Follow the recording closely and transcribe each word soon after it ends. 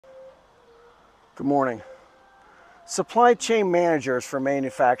Good morning. Supply chain managers for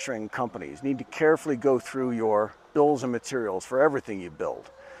manufacturing companies need to carefully go through your bills and materials for everything you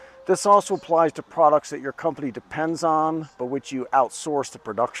build. This also applies to products that your company depends on, but which you outsource the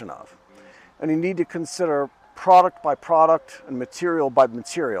production of. And you need to consider product by product and material by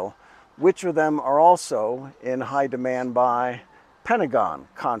material, which of them are also in high demand by Pentagon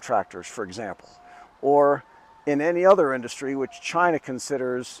contractors, for example, or in any other industry which China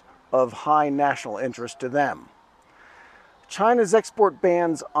considers of high national interest to them. China's export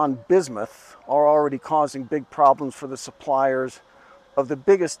bans on bismuth are already causing big problems for the suppliers of the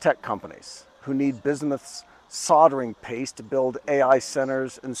biggest tech companies who need bismuth's soldering paste to build AI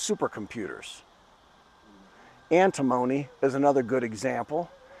centers and supercomputers. Antimony is another good example.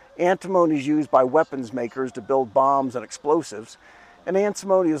 Antimony is used by weapons makers to build bombs and explosives, and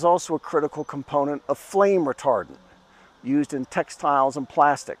antimony is also a critical component of flame retardant used in textiles and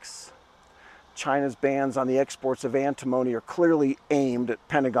plastics. China's bans on the exports of antimony are clearly aimed at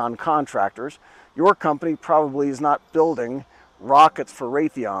Pentagon contractors. Your company probably is not building rockets for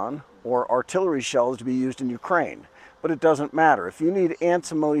Raytheon or artillery shells to be used in Ukraine, but it doesn't matter. If you need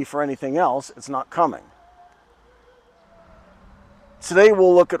antimony for anything else, it's not coming. Today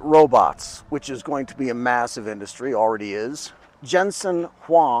we'll look at robots, which is going to be a massive industry, already is. Jensen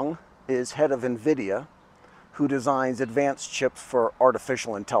Huang is head of Nvidia, who designs advanced chips for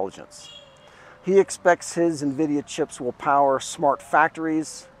artificial intelligence. He expects his Nvidia chips will power smart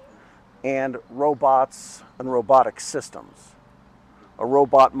factories and robots and robotic systems. A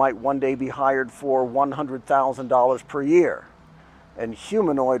robot might one day be hired for $100,000 per year, and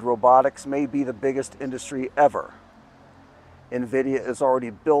humanoid robotics may be the biggest industry ever. Nvidia is already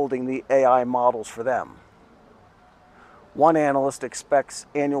building the AI models for them. One analyst expects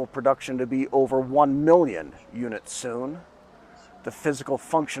annual production to be over 1 million units soon. The physical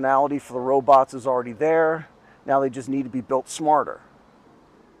functionality for the robots is already there. Now they just need to be built smarter.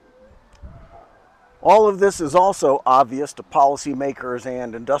 All of this is also obvious to policymakers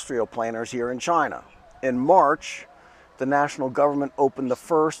and industrial planners here in China. In March, the national government opened the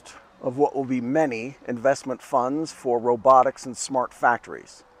first of what will be many investment funds for robotics and smart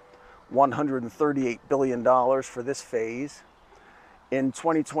factories. $138 billion for this phase. In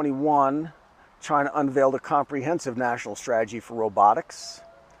 2021, China unveiled a comprehensive national strategy for robotics.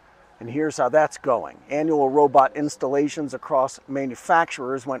 And here's how that's going. Annual robot installations across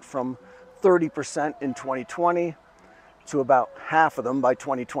manufacturers went from 30% in 2020 to about half of them by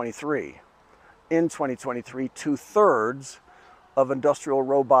 2023. In 2023, 2/3 of industrial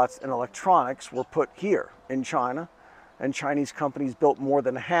robots and electronics were put here in China, and Chinese companies built more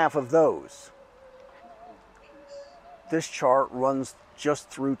than half of those. This chart runs just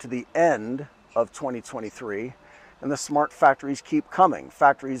through to the end of 2023, and the smart factories keep coming.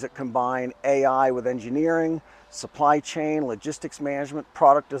 Factories that combine AI with engineering, supply chain, logistics management,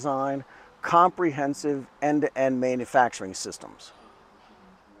 product design, comprehensive end-to-end manufacturing systems.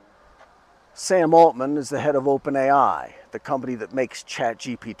 Sam Altman is the head of OpenAI, the company that makes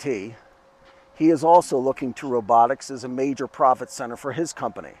ChatGPT. He is also looking to robotics as a major profit center for his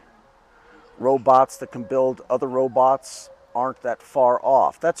company. Robots that can build other robots aren't that far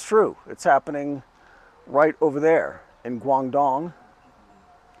off. That's true. It's happening right over there in Guangdong.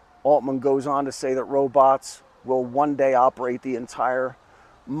 Altman goes on to say that robots will one day operate the entire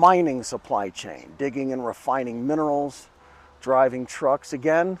mining supply chain, digging and refining minerals, driving trucks.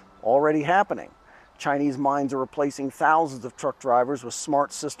 Again, already happening. Chinese mines are replacing thousands of truck drivers with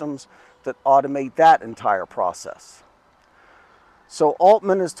smart systems that automate that entire process. So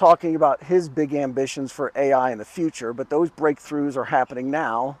Altman is talking about his big ambitions for AI in the future, but those breakthroughs are happening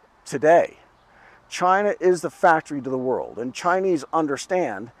now, today. China is the factory to the world, and Chinese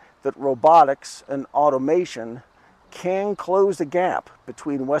understand that robotics and automation can close the gap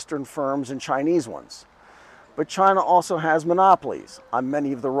between Western firms and Chinese ones. But China also has monopolies on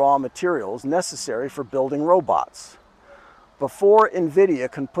many of the raw materials necessary for building robots. Before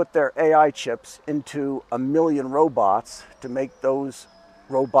Nvidia can put their AI chips into 1 million robots to make those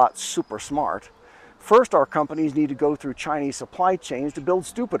robots super smart, first our companies need to go through Chinese supply chains to build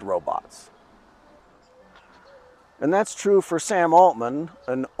stupid robots. And that's true for Sam Altman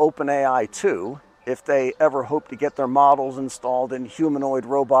and OpenAI too, if they ever hope to get their models installed in humanoid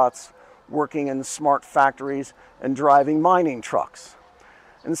robots working in smart factories and driving mining trucks.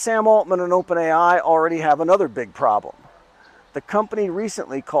 And Sam Altman and OpenAI already have another big problem. The company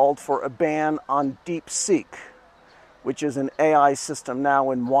recently called for a ban on DeepSeek, which is an AI system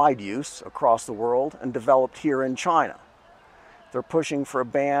now in wide use across the world and developed here in China. They're pushing for a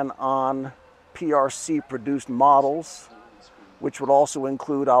ban on PRC-produced models which would also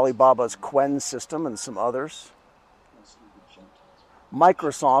include Alibaba's Quen system and some others.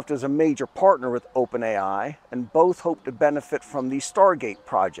 Microsoft is a major partner with OpenAI, and both hope to benefit from the Stargate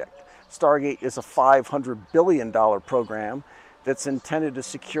project. Stargate is a $500 billion program that's intended to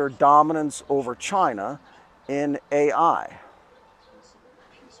secure dominance over China in AI.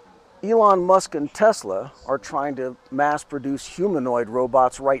 Elon Musk and Tesla are trying to mass produce humanoid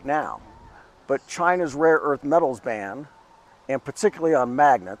robots right now, but China's rare earth metals ban, and particularly on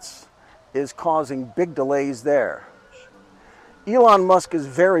magnets, is causing big delays there. Elon Musk is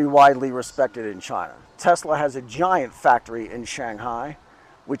very widely respected in China. Tesla has a giant factory in Shanghai,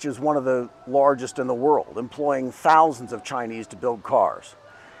 which is one of the largest in the world, employing thousands of Chinese to build cars.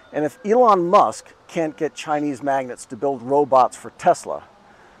 And if Elon Musk can't get Chinese magnets to build robots for Tesla,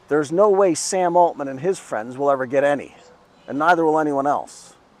 there's no way Sam Altman and his friends will ever get any, and neither will anyone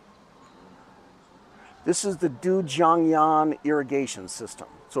else. This is the Dujiangyan irrigation system.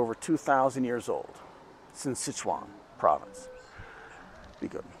 It's over 2,000 years old. It's in Sichuan province. Be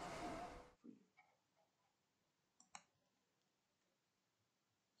good.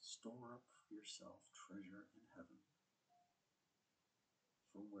 Store up for yourself treasure in heaven.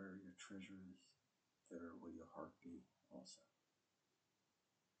 For where your treasure is, there will your heart be also.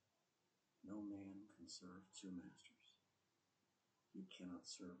 No man can serve two masters. You cannot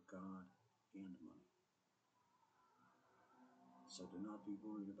serve God and money. So do not be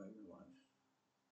worried about your life,